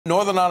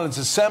Northern Ireland's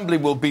Assembly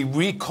will be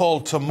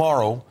recalled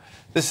tomorrow.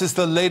 This is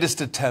the latest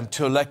attempt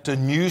to elect a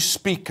new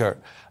Speaker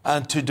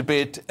and to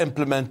debate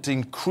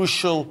implementing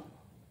crucial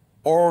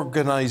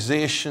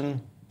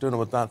organisation. Don't know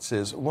what that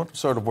says. What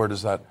sort of word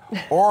is that?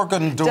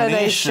 Organ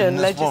donation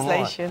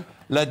legislation.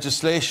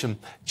 Legislation.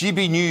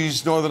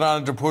 GBNews Northern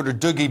Ireland reporter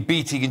Dougie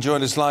Beattie can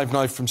join us live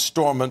now from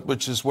Stormont,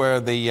 which is where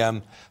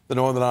the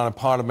Northern Ireland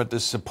Parliament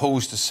is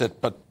supposed to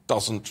sit, but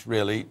doesn't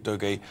really,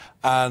 Dougie.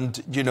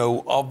 And, you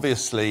know,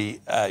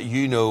 obviously,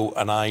 you know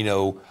and I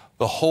know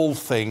the whole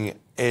thing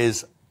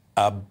is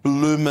a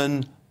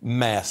bloomin'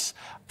 mess.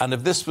 And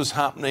if this was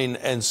happening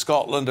in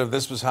Scotland, if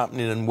this was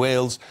happening in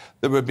Wales,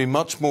 there would be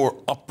much more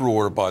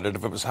uproar about it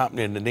if it was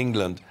happening in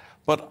England.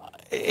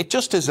 But it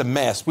just is a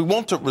mess. We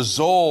want it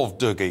resolved,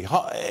 Dougie.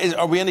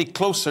 Are we any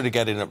closer to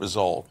getting it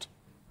resolved?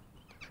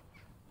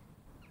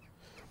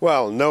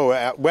 Well,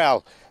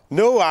 no.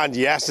 No and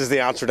yes is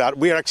the answer to that.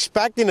 We are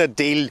expecting a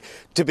deal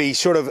to be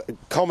sort of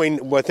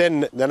coming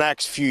within the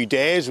next few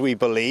days, we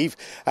believe.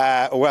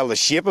 The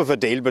shape of a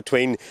deal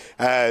between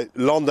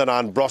London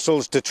and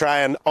Brussels to try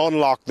and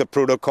unlock the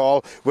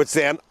protocol, which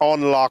then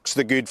unlocks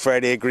the Good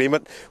Friday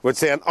Agreement, which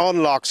then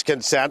unlocks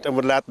consent and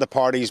would let the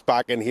parties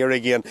back in here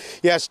again.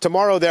 Yes,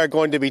 tomorrow they're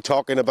going to be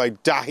talking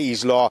about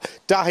Dahi's law.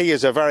 Dahi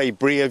is a very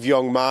brave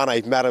young man.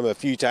 I've met him a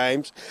few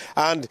times,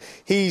 and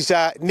he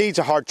needs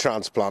a heart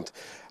transplant.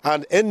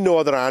 And in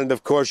Northern Ireland,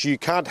 of course, you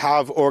can't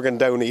have organ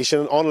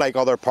donation. Unlike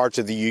other parts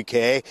of the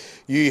UK,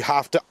 you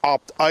have to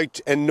opt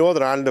out. In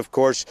Northern Ireland, of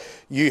course,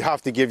 you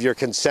have to give your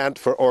consent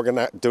for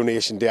organ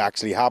donation to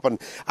actually happen.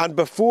 And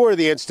before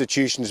the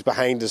institutions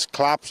behind us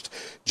collapsed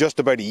just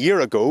about a year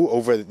ago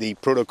over the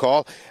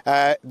protocol,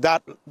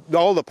 that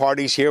all the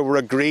parties here were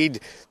agreed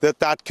that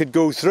that could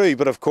go through.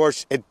 But of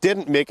course, it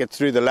didn't make it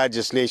through the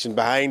legislation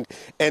behind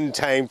in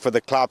time for the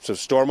collapse of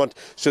Stormont.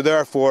 So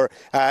therefore,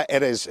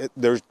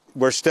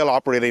 we're still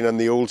operating on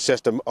the old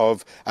system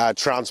of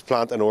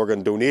transplant and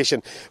organ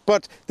donation.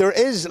 But there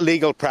is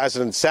legal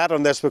precedent set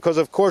on this because,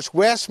 of course,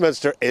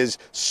 Westminster is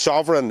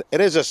sovereign.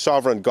 It is a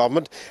sovereign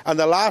government. And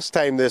the last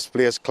time this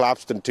place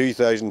collapsed in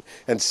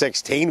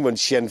 2016, when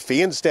Sinn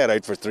Féin stayed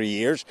out for 3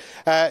 years,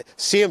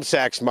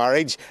 same-sex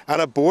marriage and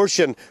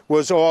abortion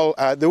was all,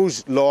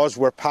 those laws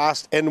were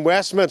passed in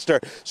Westminster.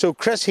 So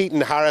Chris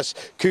Heaton-Harris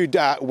could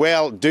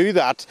well do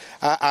that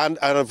and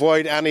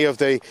avoid any of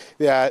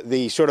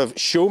the sort of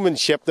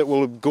showmanship that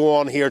will go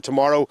on here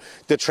tomorrow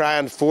to try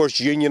and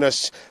force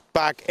unionists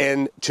back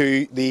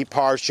into the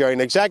power-sharing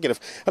executive.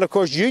 And of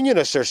course,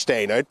 unionists are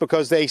staying out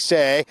because they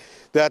say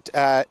that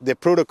the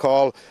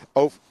protocol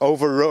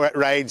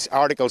overrides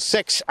Article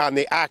 6 and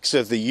the acts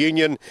of the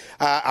union,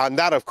 and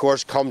that, of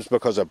course, comes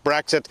because of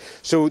Brexit.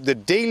 So the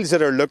deals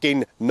that are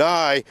looking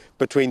now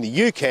between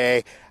the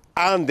UK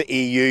and the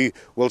EU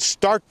will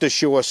start to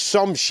show us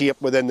some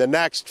shape within the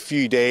next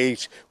few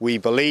days, we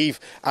believe,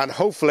 and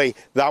hopefully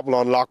that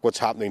will unlock what's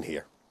happening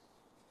here.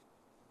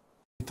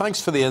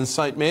 Thanks for the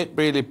insight, mate.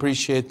 Really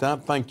appreciate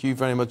that. Thank you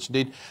very much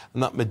indeed.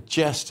 And that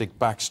majestic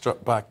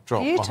backdrop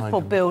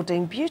beautiful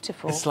building,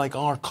 beautiful. It's like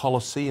our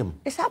Colosseum.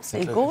 It's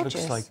absolutely gorgeous. It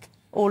looks like...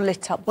 all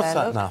lit up What's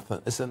there. that in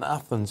Athens? It's in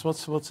Athens.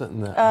 What's it in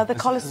there? The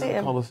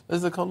Colosseum. No, it's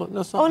not. The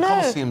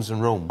Colosseum's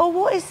in Rome. Oh,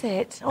 what is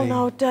it? Oh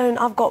no, don't.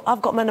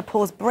 I've got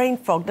menopause brain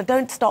fog. Now,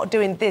 don't start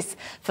doing this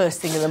first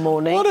thing in the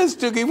morning. What is,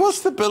 Dougie? What's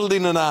the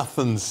building in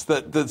Athens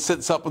that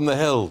sits up on the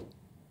hill?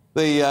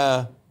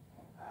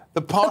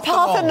 The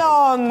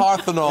Parthenon.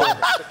 Parthenon.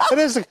 It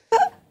is.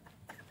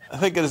 I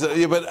think it is.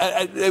 Yeah, but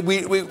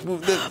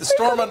the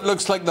Stormont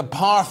looks like the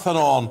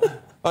Parthenon.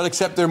 Well,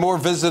 except there are more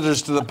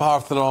visitors to the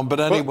Parthenon.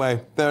 But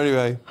anyway,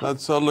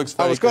 that's all. Looks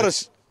very good.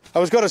 I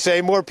was going to say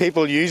more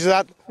people use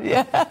that.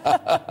 Yeah.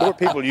 More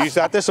people use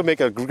that. This will make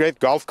a great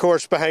golf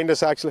course behind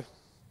us, actually.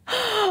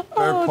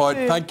 Fair point.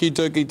 Thank you,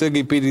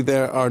 Dougie Beattie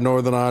there, our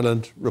Northern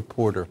Ireland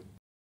reporter.